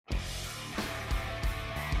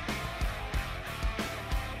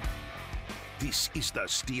This is the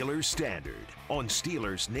Steelers Standard on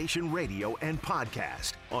Steelers Nation Radio and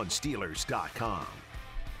podcast on Steelers.com.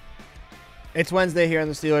 It's Wednesday here on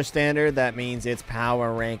the Steelers Standard. That means it's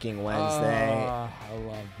Power Ranking Wednesday. I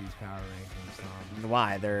love these Power Rankings, Tom.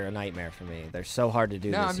 Why? They're a nightmare for me. They're so hard to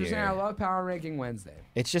do this year. No, I'm just saying I love Power Ranking Wednesday.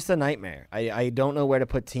 It's just a nightmare. I don't know where to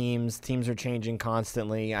put teams. Teams are changing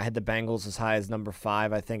constantly. I had the Bengals as high as number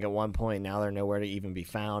 5, I think, at one point. Now they're nowhere to even be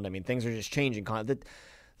found. I mean, things are just changing.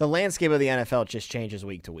 The landscape of the NFL just changes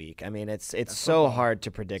week to week. I mean, it's so hard to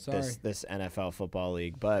predict this NFL football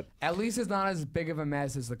league. But at least it's not as big of a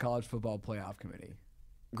mess as the College Football Playoff Committee.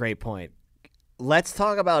 Great point. Let's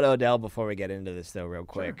talk about Odell before we get into this, though, real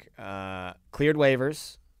quick. Sure. Cleared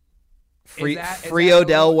waivers. Free that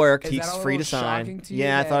Odell worked. He's free to shocking sign. to you?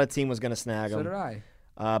 Yeah, I thought a team was going to snag him. So did I.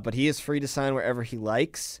 But he is free to sign wherever he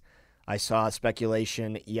likes. I saw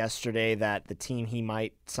speculation yesterday that the team he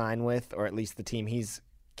might sign with, or at least the team he's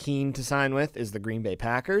keen to sign with, is the Green Bay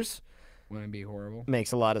Packers. Wouldn't it be horrible?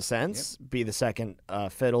 Makes a lot of sense. Yep. Be the second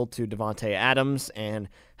fiddle to Devontae Adams and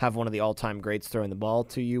have one of the all-time greats throwing the ball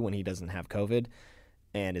to you when he doesn't have COVID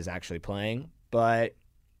and is actually playing. But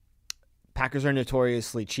Packers are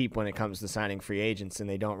notoriously cheap when it comes to signing free agents, and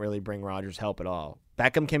they don't really bring Rodgers help at all.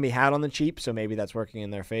 Beckham can be had on the cheap, so maybe that's working in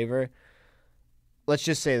their favor. Let's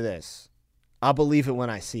just say this. I'll believe it when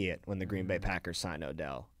I see it when the Green Bay Packers sign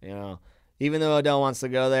Odell. You know, even though Odell wants to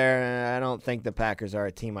go there, I don't think the Packers are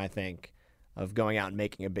a team, I think, of going out and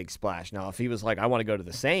making a big splash. Now, if he was like, I want to go to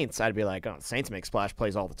the Saints, I'd be like, oh, the Saints make splash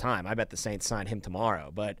plays all the time. I bet the Saints sign him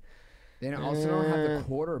tomorrow. But they also don't have the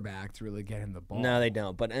quarterback to really get him the ball. No, they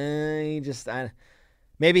don't. But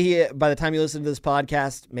maybe he, by the time you listen to this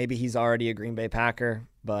podcast, maybe he's already a Green Bay Packer.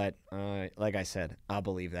 But like I said, I'll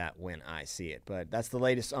believe that when I see it. But that's the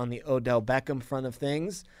latest on the Odell Beckham front of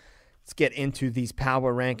things. Let's get into these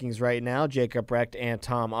power rankings right now. Jacob Recht and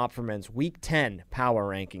Tom Opferman's Week 10 power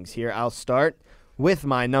rankings here. I'll start with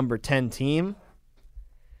my number 10 team,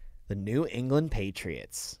 the New England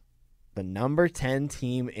Patriots, the number 10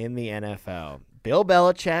 team in the NFL. Bill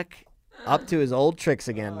Belichick up to his old tricks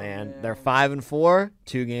again, man. They're 5-4,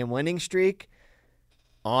 2-game winning streak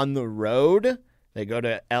on the road. They go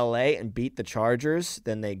to L.A. and beat the Chargers.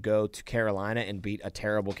 Then they go to Carolina and beat a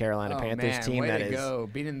terrible Carolina Panthers team. Way to go.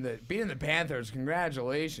 Beating the Panthers.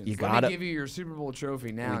 Congratulations. Let me give you your Super Bowl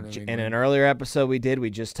trophy now. In an earlier episode we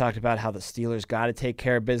just talked about how the Steelers got to take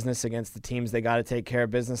care of business against the teams they got to take care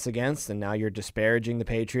of business against, and now you're disparaging the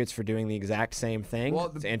Patriots for doing the exact same thing.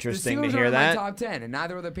 Well, it's interesting to hear are that. My top 10, and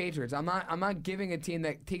neither are the Patriots. I'm not giving a team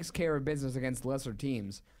that takes care of business against lesser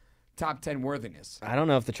teams top 10 worthiness. I don't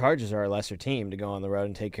know if the Chargers are a lesser team to go on the road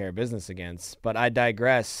and take care of business against, but I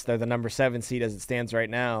digress. They're the number 7 seed as it stands right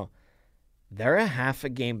now. They're a half a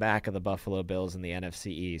game back of the Buffalo Bills in the NFC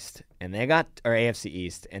East, and AFC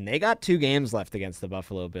East, and they got 2 games left against the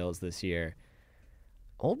Buffalo Bills this year.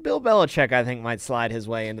 Old Bill Belichick, I think, might slide his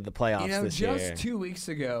way into the playoffs this year. Just 2 weeks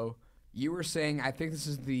ago, you were saying, I think this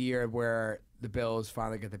is the year where the Bills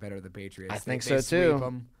finally get the better of the Patriots. I think so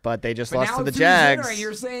too. But they just lost to the now Jags. And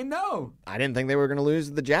you're saying no. I didn't think they were going to lose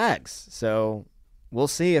to the Jags. So we'll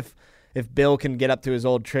see if Bill can get up to his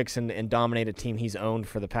old tricks and dominate a team he's owned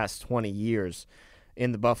for the past 20 years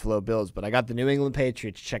in the Buffalo Bills. But I got the New England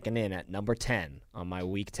Patriots checking in at number 10 on my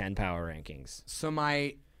Week 10 power rankings. So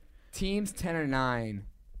my teams 10 and 9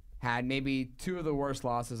 had maybe 2 of the worst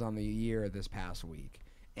losses on the year this past week.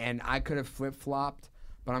 And I could have flip-flopped.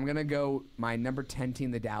 But I'm going to go my number 10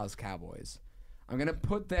 team, the Dallas Cowboys. I'm going to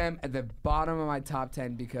put them at the bottom of my top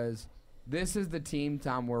 10 because this is the team,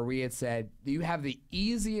 Tom, where we had said you have the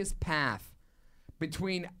easiest path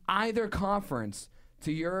between either conference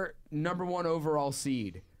to your number 1 overall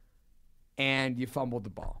seed, and you fumbled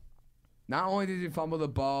the ball. Not only did you fumble the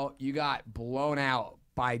ball, you got blown out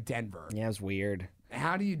by Denver. Yeah, it was weird.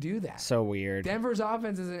 How do you do that? So weird. Denver's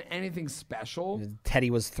offense isn't anything special. Teddy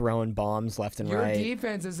was throwing bombs left and right. Your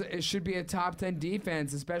defense should be a top 10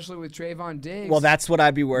 defense, especially with Trayvon Diggs. Well, that's what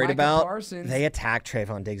I'd be worried Micah about. Parsons. They attacked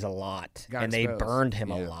Trayvon Diggs a lot, and they burned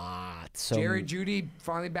him a lot. So Jerry Jeudy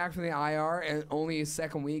finally back from the IR, and only his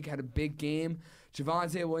second week, had a big game.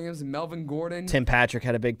 Javonte Williams and Melvin Gordon. Tim Patrick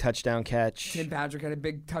had a big touchdown catch. I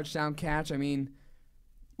mean,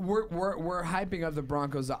 we're hyping up the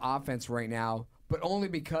Broncos' offense right now, but only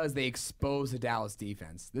because they expose the Dallas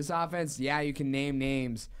defense. This offense, yeah, you can name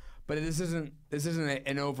names, but this isn't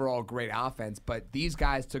an overall great offense. But these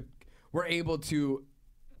guys were able to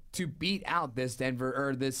beat out this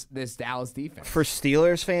Dallas defense. For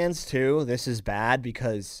Steelers fans too, this is bad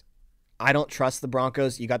because I don't trust the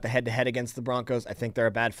Broncos. You got the head-to-head against the Broncos. I think they're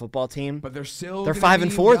a bad football team. But they're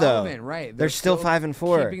 5-4 though. Right? They're still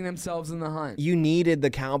 5-4. Keeping themselves in the hunt. You needed the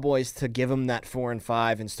Cowboys to give them that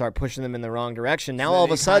 4-5 and start pushing them in the wrong direction. Now So all of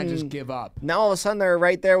they a sudden, kinda just give up. Now all of a sudden they're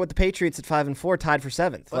right there with the Patriots at 5-4, tied for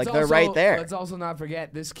 7th. They're right there. Let's also not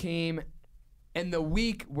forget this came in the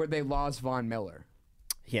week where they lost Von Miller.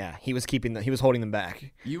 Yeah, he was holding them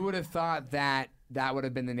back. You would have thought that would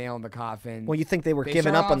have been the nail in the coffin. Well, you think they were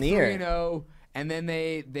giving up on the year. 3-0, and then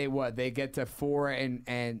they get to 4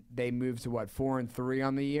 and they move to 4-3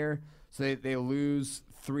 on the year. So they lose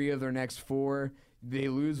 3 of their next 4. They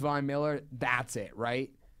lose Von Miller. That's it, right?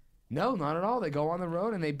 No, not at all. They go on the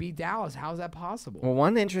road and they beat Dallas. How is that possible? Well,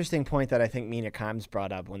 one interesting point that I think Mina Kimes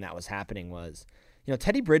brought up when that was happening was,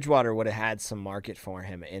 Teddy Bridgewater would have had some market for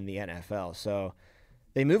him in the NFL. So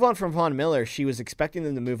they move on from Von Miller. She was expecting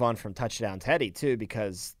them to move on from Touchdown Teddy, too,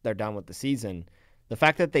 because they're done with the season. The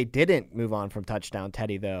fact that they didn't move on from Touchdown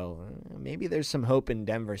Teddy, though, maybe there's some hope in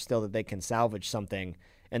Denver still that they can salvage something,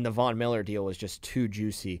 and the Von Miller deal was just too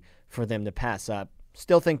juicy for them to pass up.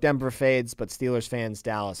 Still think Denver fades, but Steelers fans,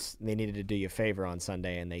 Dallas, they needed to do you a favor on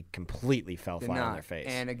Sunday, and they completely fell flat on their face.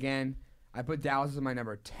 And again, I put Dallas as my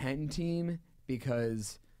number 10 team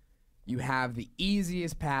because you have the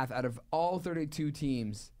easiest path out of all 32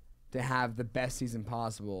 teams to have the best season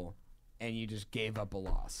possible, and you just gave up a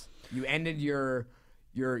loss. You ended your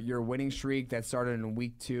winning streak that started in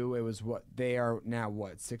week 2. It was they are now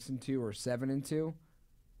 6-2 or 7-2?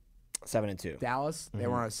 7-2. Dallas, they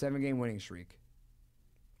were on a 7-game winning streak.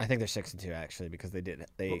 I think they're 6-2 actually because they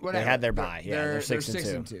had their bye. They're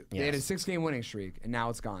 6-2. Yes. They had a 6-game winning streak, and now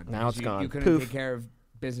it's gone. Now it's gone. You couldn't take care of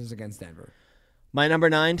business against Denver. My number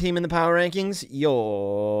 9 team in the power rankings,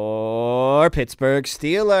 your Pittsburgh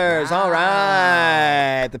Steelers. Wow. All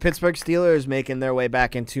right. The Pittsburgh Steelers making their way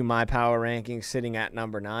back into my power rankings, sitting at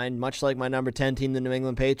number 9. Much like my number 10 team, the New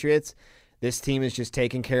England Patriots, this team is just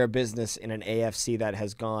taking care of business in an AFC that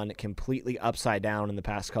has gone completely upside down in the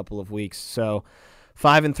past couple of weeks. So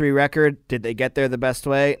 5-3 record. Did they get there the best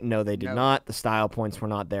way? No, they did not. The style points were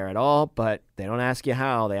not there at all, but they don't ask you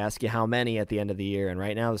how. They ask you how many at the end of the year. And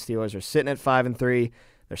right now the Steelers are sitting at 5-3.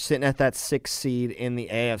 They're sitting at that 6th seed in the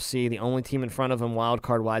AFC. The only team in front of them wild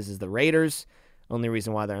card-wise is the Raiders. Only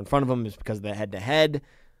reason why they're in front of them is because of the head-to-head.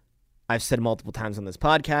 I've said multiple times on this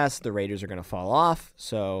podcast, the Raiders are going to fall off.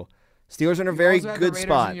 So Steelers are in a very good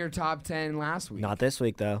spot. In your top 10 last week. Not this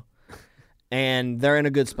week, though. And they're in a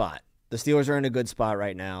good spot. The Steelers are in a good spot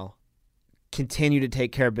right now. Continue to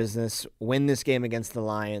take care of business, win this game against the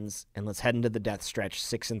Lions, and let's head into the death stretch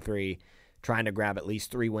 6-3, trying to grab at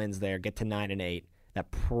least 3 wins there, get to 9-8.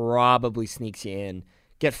 That probably sneaks you in.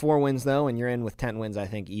 Get 4 wins, though, and you're in with 10 wins, I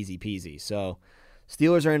think, easy peasy. So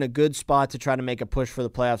Steelers are in a good spot to try to make a push for the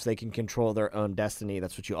playoffs. They can control their own destiny.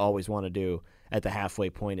 That's what you always want to do at the halfway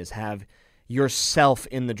point, is have yourself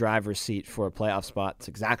in the driver's seat for a playoff spot. It's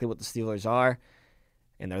exactly what the Steelers are.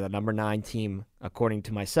 And they're the number 9 team, according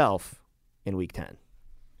to myself, in Week 10.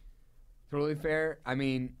 Totally fair. I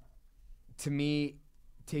mean, to me,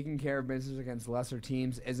 taking care of business against lesser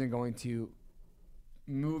teams isn't going to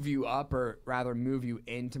move you up, or rather move you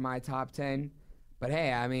into my top 10. But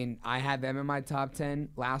hey, I mean, I had them in my top 10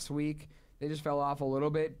 last week. They just fell off a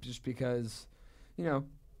little bit just because,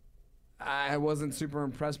 I wasn't super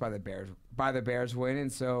impressed by the Bears win,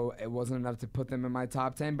 and so it wasn't enough to put them in my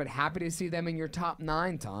top 10, but happy to see them in your top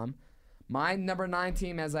 9, Tom. My number 9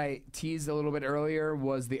 team, as I teased a little bit earlier,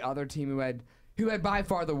 was the other team who had by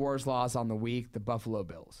far the worst loss on the week, the Buffalo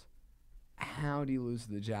Bills. How do you lose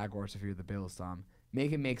to the Jaguars if you're the Bills, Tom?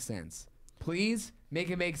 Make it make sense. Please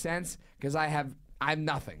make it make sense, because I have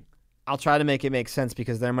nothing. I'll try to make it make sense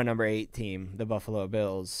because they're my number 8 team, the Buffalo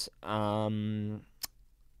Bills.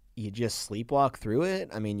 You just sleepwalk through it.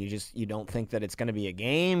 I mean, you don't think that it's going to be a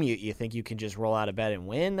game. You think you can just roll out of bed and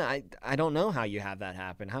win. I don't know how you have that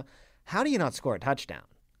happen. How do you not score a touchdown?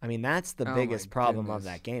 I mean, that's the biggest problem of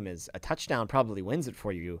that game, is a touchdown probably wins it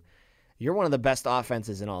for you. You're one of the best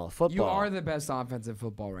offenses in all of football. You are the best offense in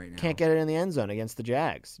football right now. Can't get it in the end zone against the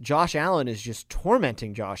Jags. Josh Allen is just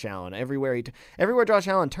tormenting Josh Allen everywhere. Everywhere Josh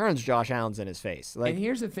Allen turns, Josh Allen's in his face. And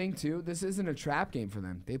here's the thing, too. This isn't a trap game for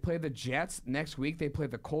them. They play the Jets next week. They play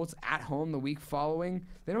the Colts at home the week following.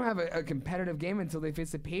 They don't have a competitive game until they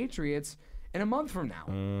face the Patriots in a month from now.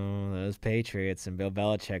 Those Patriots and Bill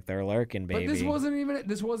Belichick, they're lurking, baby. But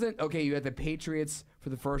this wasn't, okay, you had the Patriots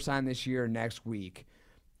for the first time this year next week.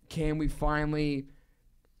 Can we finally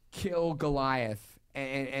kill Goliath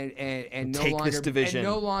and no Take longer this division. and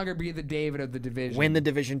no longer be the David of the division. Win the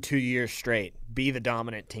division 2 years straight. Be the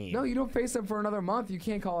dominant team. No, you don't face them for another month. You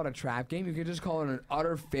can't call it a trap game. You can just call it an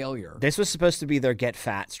utter failure. This was supposed to be their get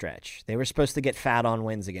fat stretch. They were supposed to get fat on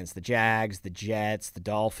wins against the Jags, the Jets, the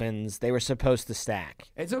Dolphins. They were supposed to stack.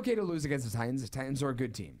 It's okay to lose against the Titans. The Titans are a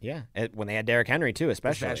good team. Yeah, when they had Derrick Henry too,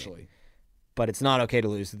 especially. But it's not okay to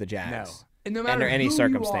lose to the Jags. No. And no matter under any who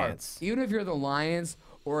circumstance. you are, even if you're the Lions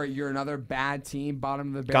or you're another bad team, bottom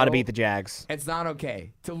of the barrel. Got to beat the Jags. It's not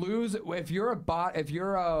okay to lose if you're a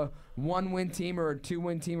 1-win team or a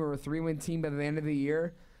 2-win team or a 3-win team by the end of the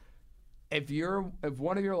year. If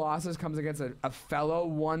one of your losses comes against a fellow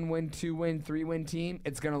 1-win, 2-win, 3-win team,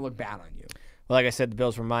 it's gonna look bad on you. Well, like I said, the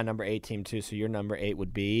Bills were my number 8 team too. So your number 8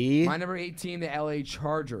 would be my number 8 team, the LA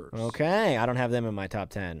Chargers. Okay, I don't have them in my top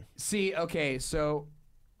 10. See, okay, so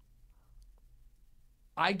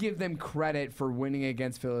I give them credit for winning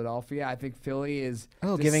against Philadelphia. I think Philly is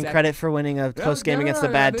giving credit for winning a close game against a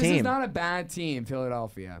bad team. This is not a bad team,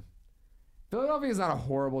 Philadelphia. Philadelphia is not a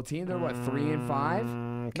horrible team. They're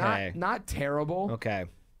 3-5. Okay. Not terrible. Okay.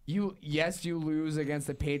 You lose against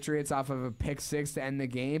the Patriots off of a pick 6 to end the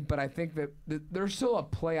game, but I think that they're still a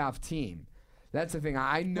playoff team. That's the thing.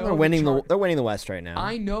 I know they're winning the West right now.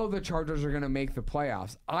 I know the Chargers are going to make the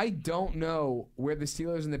playoffs. I don't know where the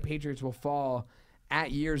Steelers and the Patriots will fall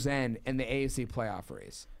at year's end in the AFC playoff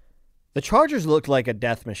race. The Chargers looked like a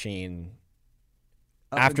death machine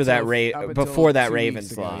before that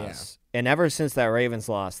Ravens loss. Yeah. And ever since that Ravens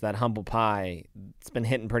loss, that humble pie, it's been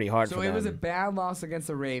hitting pretty hard for them. So it was a bad loss against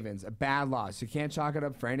the Ravens, a bad loss. You can't chalk it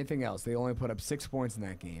up for anything else. They only put up 6 points in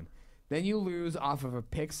that game. Then you lose off of a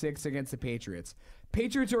pick 6 against the Patriots.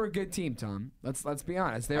 Patriots are a good team, Tom. Let's be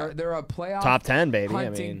honest. They're a playoff top 10 baby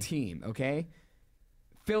hunting team, okay?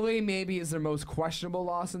 Philly maybe is their most questionable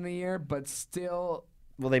loss in the year, but still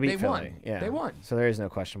they beat Philly. Won. Yeah. They won. So there is no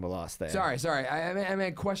questionable loss there. Sorry. I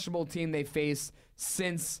meant questionable team they faced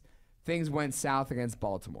since things went south against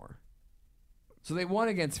Baltimore. So they won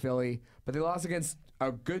against Philly, but they lost against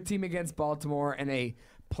a good team against Baltimore and a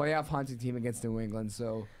playoff hunting team against New England.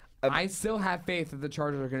 So I still have faith that the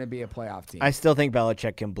Chargers are going to be a playoff team. I still think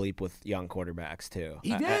Belichick can bleep with young quarterbacks, too.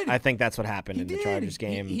 He did. I think that's what happened in the Chargers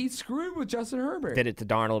game. He screwed with Justin Herbert. Did it to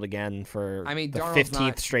Darnold again for the Darnold's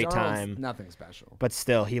 15th straight time. Nothing special. But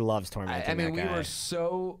still, he loves tormenting that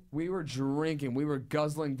guy. We were drinking. We were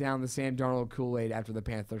guzzling down the Sam Darnold Kool-Aid after the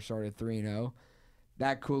Panthers started 3-0.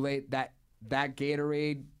 That Kool-Aid, that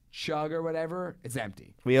Gatorade chug or whatever, it's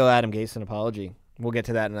empty. We owe Adam Gase an apology. We'll get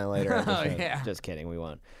to that in a later episode. Yeah. Just kidding, we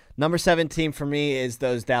won't. Number 17 for me is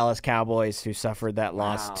those Dallas Cowboys who suffered that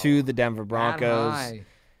loss to the Denver Broncos. I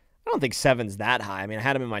don't think 7's that high. I mean, I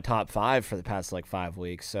had them in my top 5 for the past 5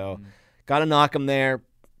 weeks, so got to knock them there.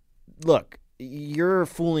 Look, you're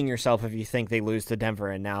fooling yourself if you think they lose to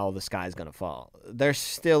Denver and now the sky's going to fall. They're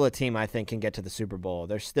still a team I think can get to the Super Bowl.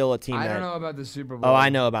 They're still a team I don't know about the Super Bowl. Oh, I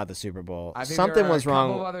know about the Super Bowl. I think something there are was wrong.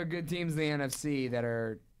 a couple of other good teams in the NFC that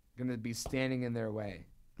are going to be standing in their way.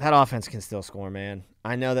 That offense can still score, man.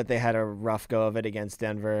 I know that they had a rough go of it against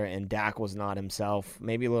Denver, and Dak was not himself.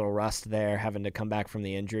 Maybe a little rust there, having to come back from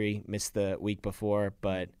the injury, missed the week before,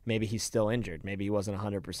 but maybe he's still injured. Maybe he wasn't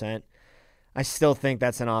 100%. I still think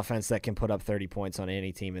that's an offense that can put up 30 points on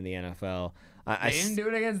any team in the NFL. They didn't do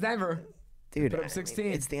it against Denver. Dude, put up 16.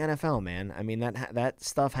 It's the NFL, man. I mean, that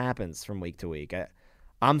stuff happens from week to week.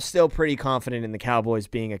 I'm still pretty confident in the Cowboys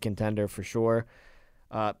being a contender for sure.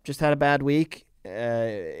 Just had a bad week.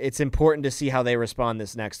 It's important to see how they respond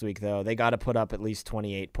this next week, though. They got to put up at least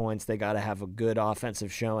 28 points. They got to have a good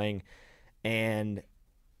offensive showing, and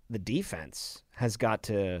the defense has got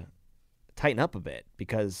to tighten up a bit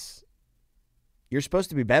because you're supposed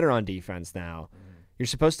to be better on defense now. You're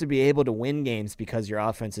supposed to be able to win games because your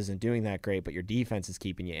offense isn't doing that great, but your defense is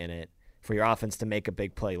keeping you in it for your offense to make a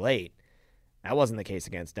big play late. That wasn't the case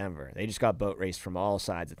against Denver. They just got boat raced from all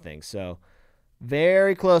sides of things. So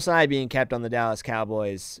very close eye being kept on the Dallas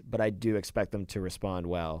Cowboys, but I do expect them to respond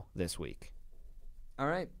well this week. All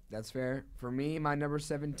right, that's fair. For me, my number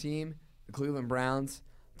 7 team, the Cleveland Browns.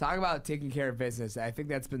 Talk about taking care of business. I think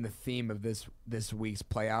that's been the theme of this week's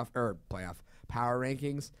playoff power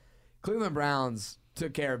rankings. Cleveland Browns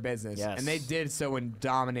took care of business, and they did so in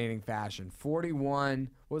dominating fashion. 41,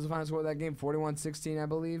 what was the final score of that game? 41-16, I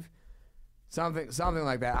believe. Something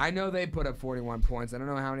like that. I know they put up 41 points. I don't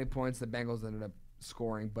know how many points the Bengals ended up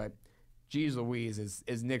scoring, but geez Louise,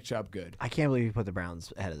 is Nick Chubb good. I can't believe you put the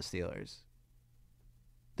Browns ahead of the Steelers.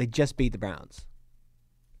 They just beat the Browns.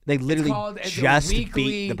 They literally just beat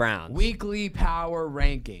the Browns. Weekly power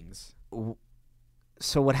rankings.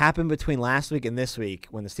 So what happened between last week and this week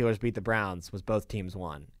when the Steelers beat the Browns was both teams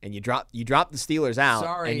won, and you drop the Steelers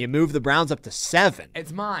out, and you move the Browns up to 7.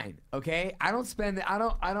 It's mine, okay? I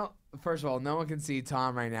don't. First of all, no one can see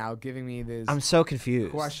Tom right now giving me this. I'm so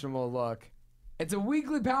confused. Questionable look. It's a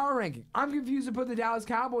weekly power ranking. I'm confused to put the Dallas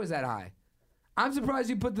Cowboys that high. I'm surprised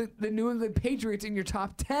you put the New England Patriots in your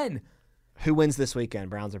top 10. Who wins this weekend,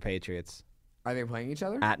 Browns or Patriots? Are they playing each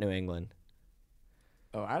other? At New England.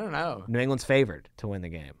 Oh, I don't know. New England's favored to win the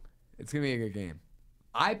game. It's going to be a good game.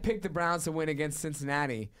 I picked the Browns to win against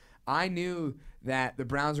Cincinnati. I knew that the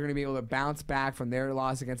Browns were going to be able to bounce back from their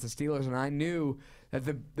loss against the Steelers, and I knew that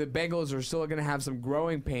the Bengals are still going to have some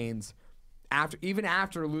growing pains even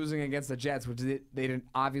after losing against the Jets, which they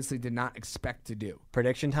obviously did not expect to do.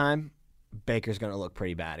 Prediction time, Baker's going to look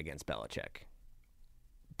pretty bad against Belichick.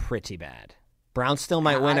 Pretty bad. Browns still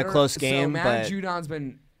might win a close game, Matt but Judon's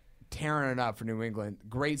been tearing it up for New England.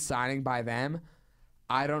 Great signing by them.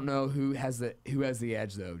 I don't know who has the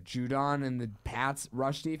edge though. Judon and the Pats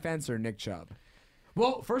rush defense or Nick Chubb.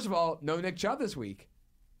 Well, first of all, no Nick Chubb this week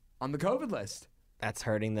on the COVID list. that's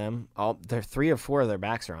hurting them. They're 3 or 4 of their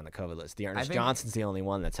backs are on the COVID list. Dearness Johnson's the only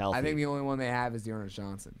one that's healthy. I think the only one they have is Dearness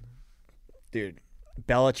Johnson. Dude,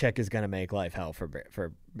 Belichick is going to make life hell for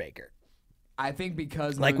Baker. I think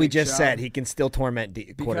because like we just said, he can still torment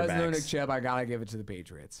quarterbacks. Because no Nick Chubb, I gotta give it to the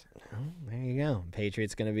Patriots. Oh, there you go.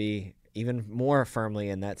 Patriots going to be even more firmly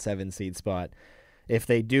in that 7-seed spot if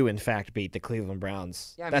they do in fact beat the Cleveland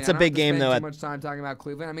Browns. Yeah, that's a big game though. Too much time talking about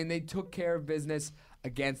Cleveland. I mean, they took care of business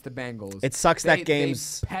against the Bengals. It sucks that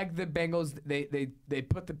game's they pegged the Bengals. They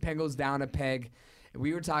put the Bengals down a peg.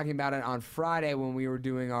 We were talking about it on Friday when we were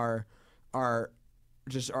doing our round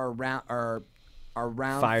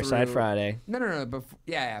Fireside through. Friday. No.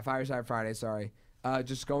 Fireside Friday. Sorry.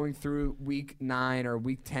 Just going through week 9 or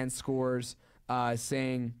week 10 scores,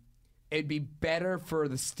 saying it'd be better for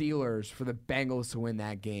the Steelers for the Bengals to win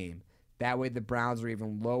that game. That way, the Browns are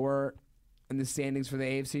even lower in the standings for the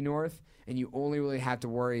AFC North, and you only really have to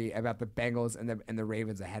worry about the Bengals and the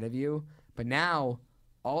Ravens ahead of you. But now,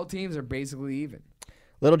 all teams are basically even. A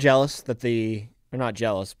little jealous that or not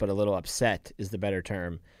jealous, but a little upset is the better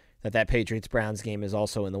term, that Patriots-Browns game is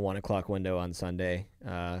also in the 1 o'clock window on Sunday.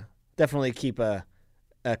 Definitely keep a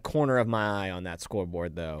corner of my eye on that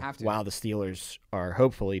scoreboard, though, while the Steelers are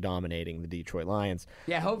hopefully dominating the Detroit Lions.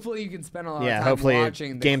 Yeah, hopefully you can spend a lot of time hopefully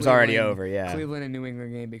watching the game's already over, Cleveland and New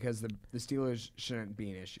England game because the Steelers shouldn't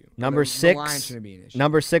be an issue. Number 6, the Lions shouldn't be an issue.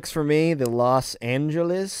 Number 6 for me, the Los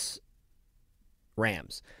Angeles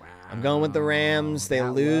Rams. Wow, I'm going with the Rams. They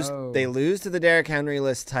lose to the Derrick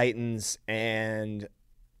Henry-less Titans, and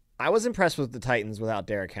I was impressed with the Titans without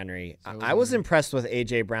Derrick Henry. I was impressed with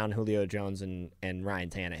A.J. Brown, Julio Jones, and Ryan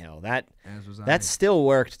Tannehill. That still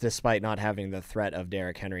worked despite not having the threat of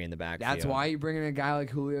Derrick Henry in the backfield. That's why you bring in a guy like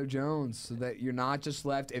Julio Jones, so that you're not just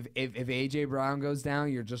left. If A.J. Brown goes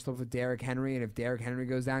down, you're just left with Derrick Henry, and if Derrick Henry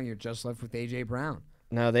goes down, you're just left with A.J. Brown.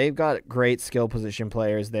 No, they've got great skill position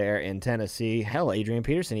players there in Tennessee. Hell, Adrian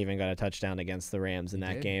Peterson even got a touchdown against the Rams in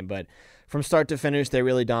that game. But from start to finish, they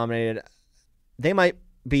really dominated. They might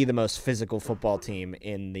be the most physical football team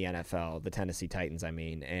in the NFL, the Tennessee Titans,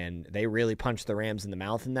 and they really punched the Rams in the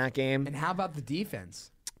mouth in that game. And how about the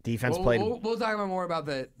defense? Defense played. We'll talk about more about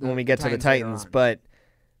the when we get to the Titans, but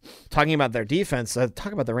talking about their defense,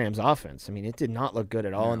 talk about the Rams' offense. I mean, it did not look good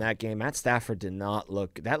at all in that game. Matt Stafford did not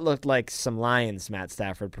look. That looked like some Lions Matt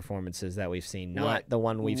Stafford performances that we've seen, not the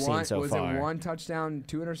one we've seen so far. Was it 1 touchdown,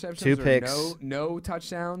 2 interceptions, 2 picks, no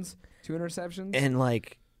touchdowns, 2 interceptions, and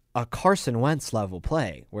like a Carson Wentz level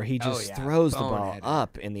play where he just throws the ball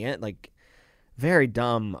up in the end, like very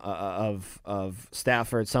dumb of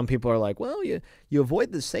Stafford. Some people are like, well, you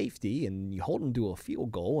avoid the safety and you hold them to a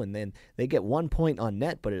field goal, and then they get 1 point on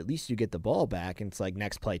net, but at least you get the ball back, and it's like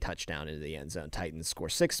next play touchdown into the end zone. Titans score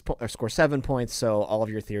 7 points, so all of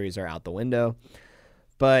your theories are out the window.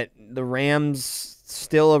 But the Rams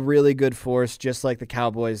still a really good force, just like the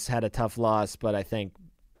Cowboys had a tough loss, but I think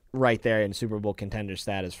right there in Super Bowl contender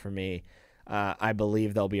status for me. I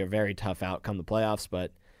believe they'll be a very tough outcome the playoffs,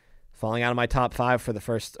 but falling out of my top 5 for the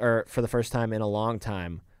first time in a long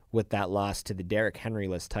time with that loss to the Derrick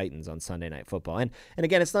Henry-less Titans on Sunday Night Football. And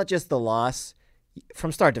again, it's not just the loss.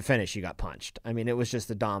 From start to finish, you got punched. I mean, it was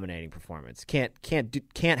just a dominating performance. Can't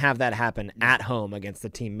have that happen at home against the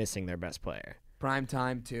team missing their best player. Prime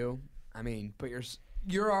time too. I mean, but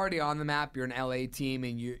you're already on the map. You're an LA team,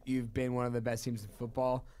 and you've been one of the best teams in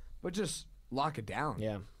football. But just lock it down.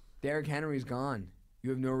 Yeah. Derrick Henry's gone.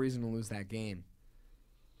 You have no reason to lose that game.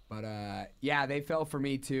 But, they fell for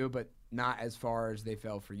me too, but not as far as they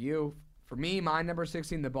fell for you. For me, my number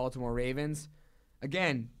 16, the Baltimore Ravens.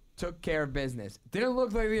 Again, took care of business. Didn't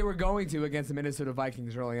look like they were going to against the Minnesota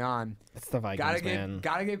Vikings early on. It's the Vikings, man.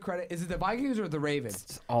 Gotta give credit. Is it the Vikings or the Ravens?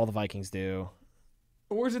 It's all the Vikings do.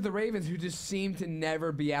 Or is it the Ravens who just seem to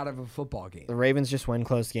never be out of a football game? The Ravens just win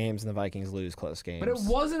close games, and the Vikings lose close games. But it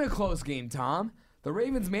wasn't a close game, Tom. The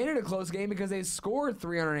Ravens made it a close game because they scored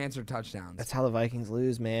 3 unanswered touchdowns. That's how the Vikings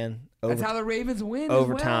lose, man. That's how the Ravens win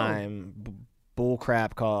overtime, as well. Bull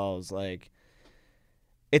crap calls. Like,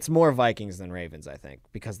 it's more Vikings than Ravens, I think,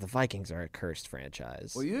 because the Vikings are a cursed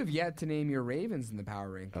franchise. Well, you have yet to name your Ravens in the power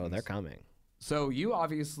rankings. Oh, they're coming. So you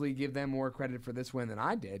obviously give them more credit for this win than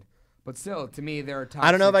I did. But still, to me, they're a top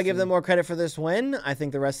I don't know if I 16. give them more credit for this win. I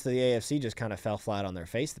think the rest of the AFC just kind of fell flat on their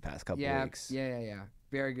face the past couple weeks. Yeah.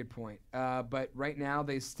 Very good point. But right now,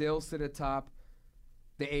 they still sit atop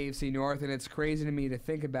the AFC North, and it's crazy to me to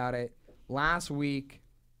think about it. Last week,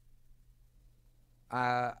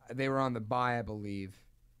 they were on the bye, I believe.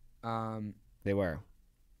 They were.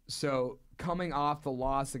 So coming off the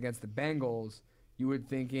loss against the Bengals, you were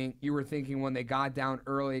thinking when they got down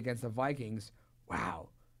early against the Vikings, wow,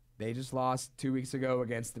 they just lost 2 weeks ago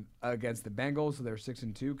against the Bengals, so they're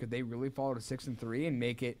 6-2. Could they really fall to 6-3 and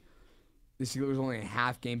make it? The Steelers only a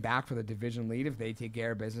half game back for the division lead if they take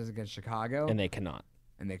care of business against Chicago. And they cannot.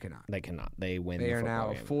 They cannot. They win. They the are now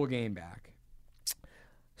game. a full game back.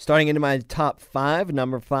 Starting into my top 5,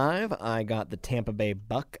 number 5, I got the Tampa Bay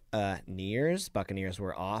Buccaneers. Buccaneers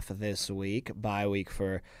were off this week, bye week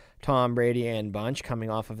for Tom Brady and Bunch, coming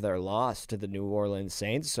off of their loss to the New Orleans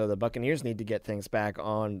Saints. So the Buccaneers need to get things back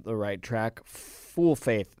on the right track. Full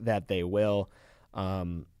faith that they will.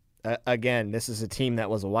 Again, this is a team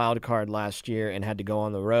that was a wild card last year and had to go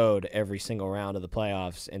on the road every single round of the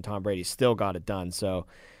playoffs, and Tom Brady still got it done. So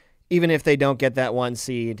even if they don't get that 1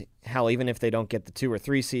 seed, hell, even if they don't get the 2 or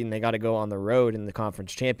 3 seed and they got to go on the road in the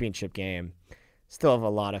conference championship game, still have a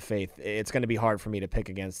lot of faith. It's going to be hard for me to pick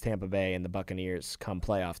against Tampa Bay and the Buccaneers come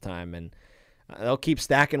playoff time, and they'll keep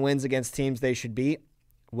stacking wins against teams they should beat.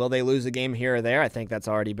 Will they lose a game here or there? I think that's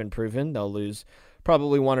already been proven. They'll lose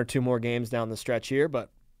probably 1 or 2 more games down the stretch here,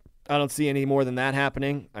 but I don't see any more than that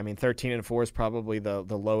happening. I mean, 13-4 is probably the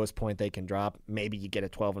lowest point they can drop. Maybe you get a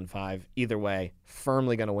 12-5. Either way,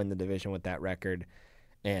 firmly going to win the division with that record.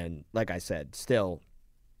 And like I said, still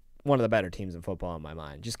one of the better teams in football in my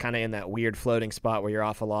mind. Just kind of in that weird floating spot where you're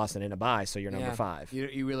off a loss and in a bye, so you're number 5.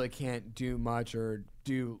 You really can't do much or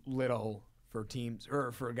do little for teams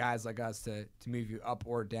or for guys like us to move you up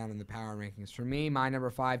or down in the power rankings. For me, my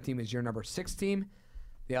number 5 team is your number 6 team,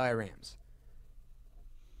 the LA Rams.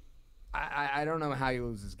 I don't know how you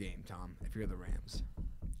lose this game, Tom, if you're the Rams.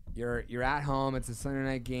 You're at home. It's a Sunday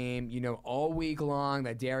night game. You know all week long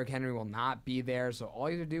that Derrick Henry will not be there, so all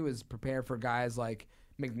you have to do is prepare for guys like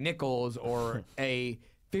McNichols or a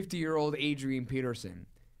 50-year-old Adrian Peterson.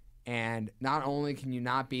 And not only can you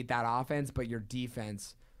not beat that offense, but your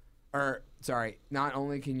defense – not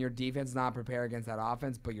only can your defense not prepare against that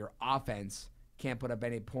offense, but your offense can't put up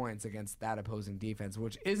any points against that opposing defense,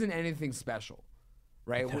 which isn't anything special.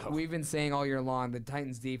 Right? No. We've been saying all year long the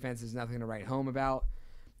Titans' defense is nothing to write home about.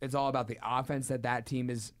 It's all about the offense that team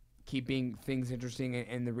is keeping things interesting,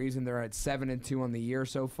 and the reason they're at 7-2 on the year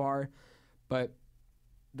so far. But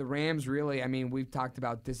the Rams really, I mean, we've talked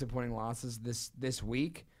about disappointing losses this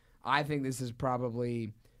week. I think this is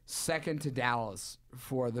probably second to Dallas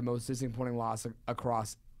for the most disappointing loss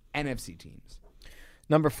across NFC teams.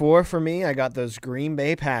 Number 4 for me, I got those Green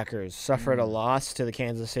Bay Packers. Suffered a loss to the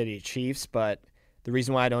Kansas City Chiefs, but the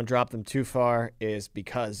reason why I don't drop them too far is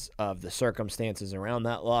because of the circumstances around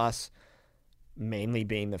that loss, mainly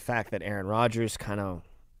being the fact that Aaron Rodgers kind of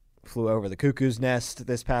flew over the cuckoo's nest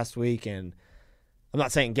this past week. And I'm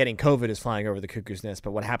not saying getting COVID is flying over the cuckoo's nest,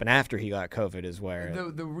 but what happened after he got COVID is where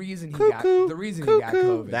the reason he got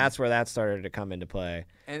COVID. That's where that started to come into play.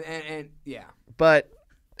 And yeah. But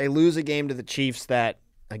they lose a game to the Chiefs that,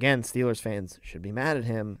 again, Steelers fans should be mad at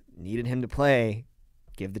him, needed him to play.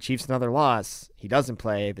 Give the Chiefs another loss. He doesn't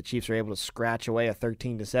play. The Chiefs are able to scratch away a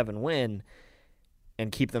 13-7 win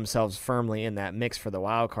and keep themselves firmly in that mix for the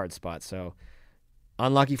wild card spot. So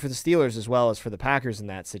unlucky for the Steelers as well as for the Packers in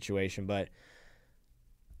that situation. But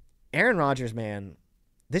Aaron Rodgers, man,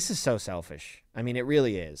 this is so selfish. I mean, it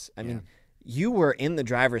really is. I mean, you were in the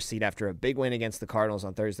driver's seat after a big win against the Cardinals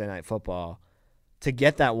on Thursday Night Football to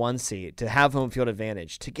get that 1 seed, to have home field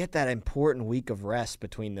advantage, to get that important week of rest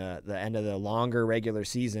between the end of the longer regular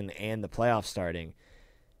season and the playoffs starting.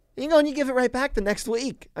 You go and you give it right back the next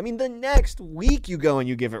week. I mean, the next week you go and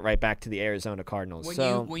you give it right back to the Arizona Cardinals.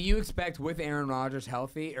 When you expect with Aaron Rodgers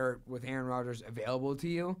healthy or with Aaron Rodgers available to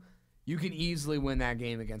you, You can easily win that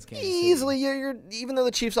game against Kansas City. Easily, you're even though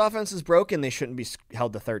the Chiefs' offense is broken, they shouldn't be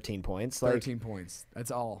held to 13 points. 13 points. That's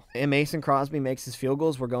all. And Mason Crosby makes his field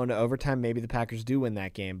goals. We're going to overtime. Maybe the Packers do win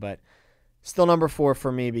that game, but still number 4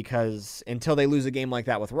 for me because until they lose a game like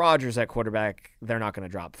that with Rodgers at quarterback, they're not going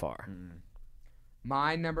to drop far.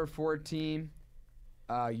 My number 4 team,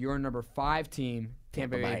 your number 5 team,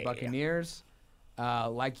 Tampa Bay Buccaneers.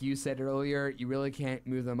 Like you said earlier, you really can't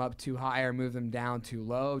move them up too high or move them down too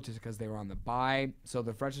low just because they were on the bye. So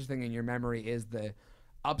the freshest thing in your memory is the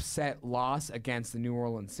upset loss against the New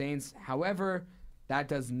Orleans Saints. However, that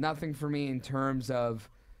does nothing for me in terms of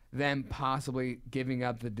them possibly giving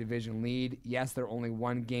up the division lead. Yes, they're only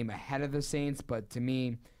 1 game ahead of the Saints, but to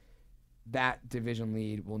me, that division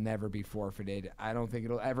lead will never be forfeited. I don't think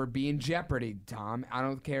it'll ever be in jeopardy, Tom. I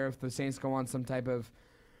don't care if the Saints go on some type of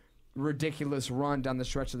ridiculous run down the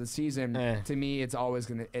stretch of the season. To me, it's always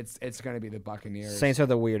gonna be the Buccaneers. Saints are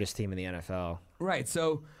the weirdest team in the NFL. Right.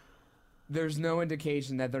 So there's no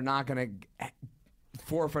indication that they're not gonna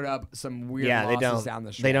forfeit up some weird losses down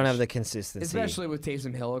the stretch. They don't have the consistency, especially with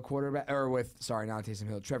Taysom Hill at quarterback, or not Taysom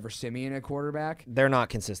Hill, Trevor Siemian at quarterback. They're not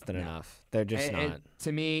consistent enough. They're just not. And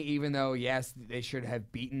to me, even though yes, they should have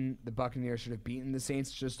beaten the Buccaneers, should have beaten the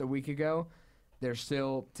Saints just a week ago. They're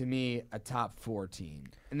still, to me, a top 4 team.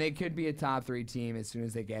 And they could be a top 3 team as soon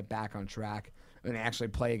as they get back on track and actually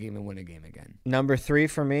play a game and win a game again. Number 3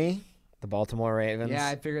 for me, the Baltimore Ravens. Yeah,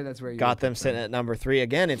 I figured that's where you got them sitting at number 3.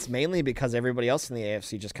 Again, it's mainly because everybody else in the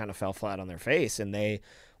AFC just kind of fell flat on their face, and they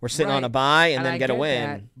were sitting on a bye and then get a win.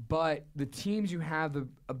 That, but the teams you have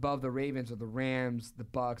above the Ravens are the Rams, the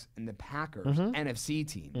Bucks, and the Packers, NFC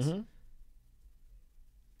teams.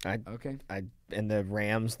 And the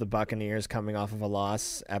Rams, the Buccaneers coming off of a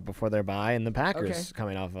loss before their bye, and the Packers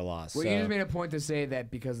coming off of a loss. Well, you just made a point to say that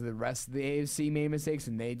because the rest of the AFC made mistakes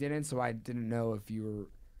and they didn't, so I didn't know if you were.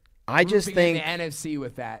 I just think in the NFC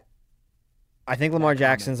with that. I think Lamar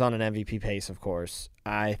Jackson's on an MVP pace, of course.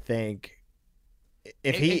 I think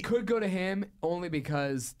it could go to him only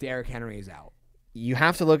because Derrick Henry is out. You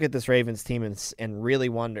have to look at this Ravens team and really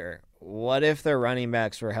wonder, what if their running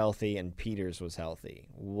backs were healthy and Peters was healthy?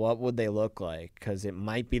 What would they look like? Because it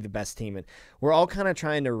might be the best team. And we're all kind of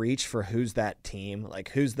trying to reach for who's that team, like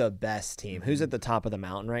who's the best team, who's at the top of the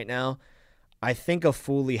mountain right now. I think a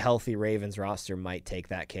fully healthy Ravens roster might take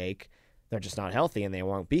that cake. They're just not healthy, and they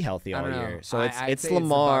won't be healthy all year. So it's Lamar. It's the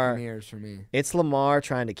Buccaneers for me. It's Lamar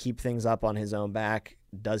trying to keep things up on his own back.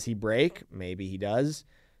 Does he break? Maybe he does.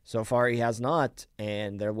 So far, he has not,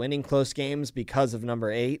 and they're winning close games because of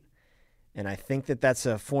number 8. And I think that that's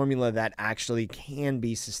a formula that actually can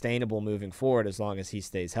be sustainable moving forward as long as he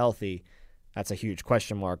stays healthy. That's a huge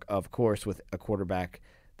question mark, of course, with a quarterback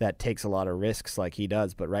that takes a lot of risks like he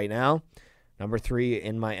does. But right now, number 3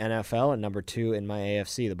 in my NFL and number 2 in my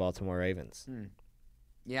AFC, the Baltimore Ravens.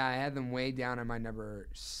 Yeah, I had them way down at my number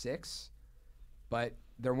 6, but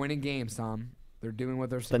they're winning games, Tom. They're doing what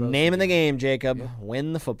they're supposed to do. The name of the game, Jacob. Yeah.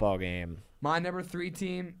 Win the football game. My number 3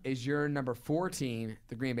 team is your number 4 team,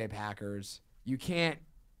 the Green Bay Packers. You can't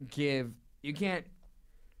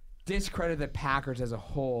discredit the Packers as a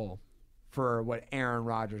whole for what Aaron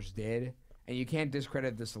Rodgers did, and you can't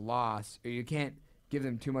discredit this loss, or you can't give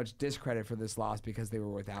them too much discredit for this loss because they were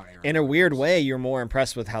without Aaron In Rodgers. A weird way, you're more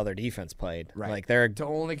impressed with how their defense played. Right. Like they're to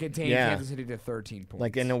only contain Kansas City to 13 points.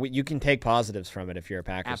 Like you can take positives from it if you're a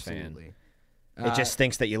Packers fan. It just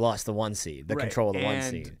stinks that you lost the 1 seed, the control of the 1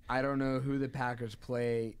 seed. I don't know who the Packers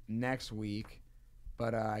play next week,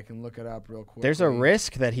 but I can look it up real quick. There's a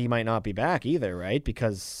risk that he might not be back either, right?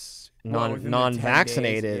 Because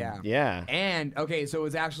non-vaccinated. Yeah. And, so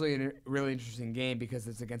it's actually a really interesting game because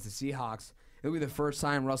it's against the Seahawks. It'll be the first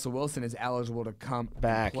time Russell Wilson is eligible to come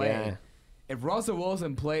back. Play. Yeah. If Russell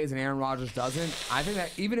Wilson plays and Aaron Rodgers doesn't, I think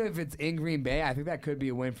that even if it's in Green Bay, I think that could be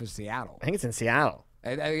a win for Seattle. I think it's in Seattle.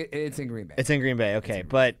 It's in Green Bay. It's in Green Bay, okay.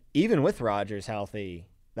 But even with Rodgers healthy,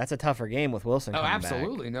 that's a tougher game with Wilson coming back.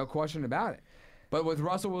 Absolutely. No question about it. But with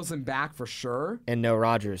Russell Wilson back for sure. And no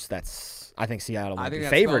Rodgers, I think Seattle might be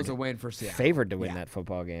favored. A win for Seattle. Favored to win that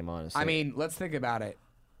football game, honestly. I mean, let's think about it.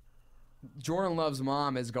 Jordan Love's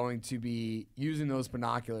mom is going to be using those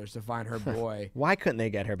binoculars to find her boy. Why couldn't they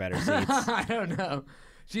get her better seats? I don't know.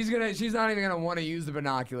 She's not even gonna want to use the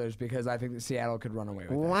binoculars because I think that Seattle could run away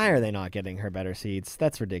with it. Why are they not getting her better seats?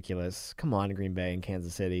 That's ridiculous. Come on, Green Bay and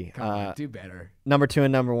Kansas City. Come on, do better. Number 2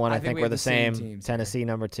 and number 1, I think we're the same. Teams, Tennessee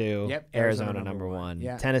number 2. Yep. Arizona number 1.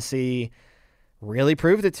 Yeah. Tennessee really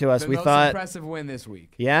proved it to us. The most impressive win this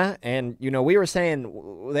week. Yeah, and we were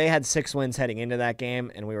saying they had 6 wins heading into that game,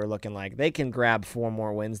 and we were looking like they can grab 4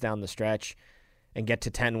 more wins down the stretch. and get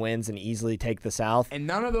to 10 wins and easily take the South And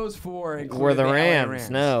none of those 4 were the LA Rams.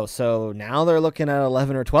 No, so now they're looking at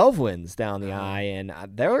 11 or 12 wins down the eye, and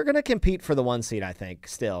they're going to compete for the 1 seed, I think,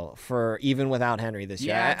 still, for even without Henry this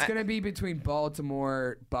year. Yeah, it's going to be between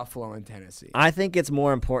Baltimore, Buffalo, and Tennessee. I think it's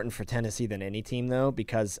more important for Tennessee than any team, though,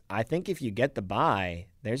 because I think if you get the bye,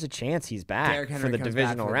 there's a chance he's back Derrick Henry for the comes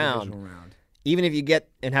divisional back for the round. divisional round. Even if you get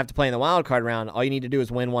and have to play in the wild card round, all you need to do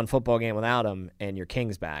is win 1 football game without him, and your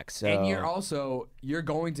King's back. So And you're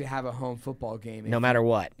going to have a home football game. no matter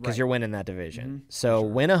what, because Right. you're winning that division. Mm-hmm. So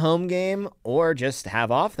win a home game or just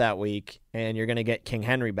have off that week, and you're going to get King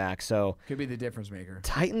Henry back. So Could be the difference maker.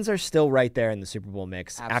 Titans are still right there in the Super Bowl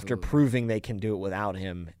mix after Absolutely. proving they can do it without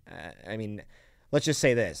him. I mean, let's just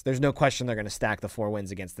say this. There's no question they're going to stack the 4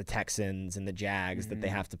 wins against the Texans and the Jags that they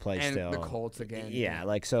have to play And still. the Colts again. Yeah,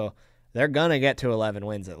 so they're going to get to 11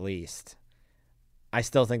 wins at least. I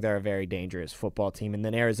still think they're a very dangerous football team. And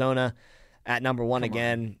then Arizona at number 1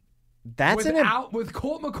 again. That's with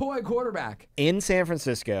Colt McCoy at quarterback. in San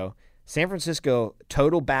Francisco. San Francisco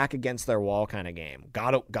total back against their wall kind of game.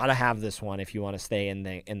 Gotta have this one if you want to stay in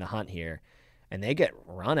the hunt here. And they get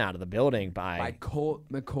run out of the building by Colt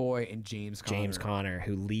McCoy and James Conner,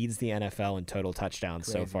 who leads the NFL in total touchdowns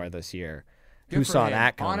so far this year. Good Who for saw him.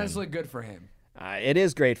 that coming? Honestly, good for him. It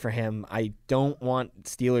is great for him. I don't want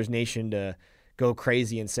Steelers Nation to go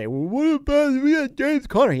crazy and say, well, what about we had James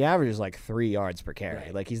Conner? He averages like 3 yards per carry.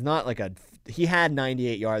 Right. Like he's not like he had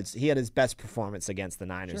 98 yards. He had his best performance against the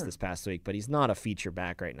Niners this past week, but he's not a feature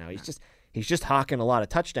back right now. He's just hawking a lot of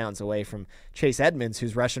touchdowns away from Chase Edmonds,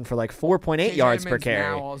 who's rushing for like 4.8 yards per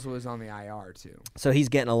carry. Now also is on the IR too. So he's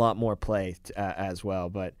getting a lot more play as well.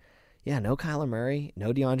 But yeah, no Kyler Murray,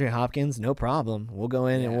 no DeAndre Hopkins, no problem. We'll go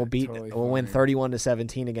in and we'll win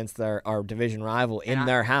 31-17 against our division rival in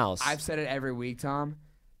their house. I've said it every week, Tom.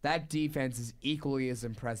 That defense is equally as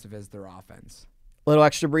impressive as their offense. Little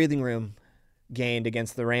extra breathing room gained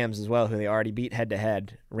against the Rams as well, who they already beat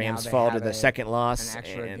head-to-head. Rams fall to the second loss. An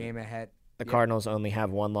extra game ahead. The Cardinals only have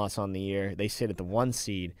 1 loss on the year. They sit at the 1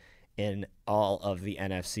 seed in all of the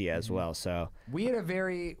NFC as well. So we had a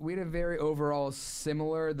very overall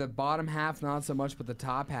similar. The bottom half not so much, but the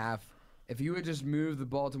top half. If you would just move the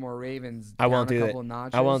Baltimore Ravens down a couple of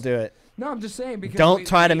notches. I won't do it. No, I'm just saying because don't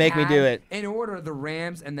try to make me do it. In order, the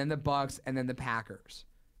Rams and then the Bucks and then the Packers.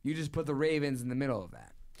 You just put the Ravens in the middle of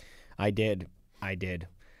that. I did.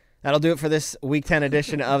 That'll do it for this Week 10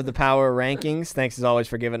 edition of the Power Rankings. Thanks, as always,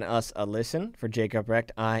 for giving us a listen. For Jacob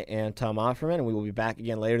Recht, I am Tom Offerman, and we will be back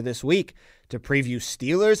again later this week to preview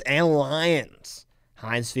Steelers and Lions.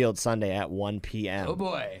 Heinz Field Sunday at 1 p.m. Oh,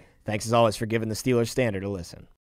 boy. Thanks, as always, for giving the Steelers Standard a listen.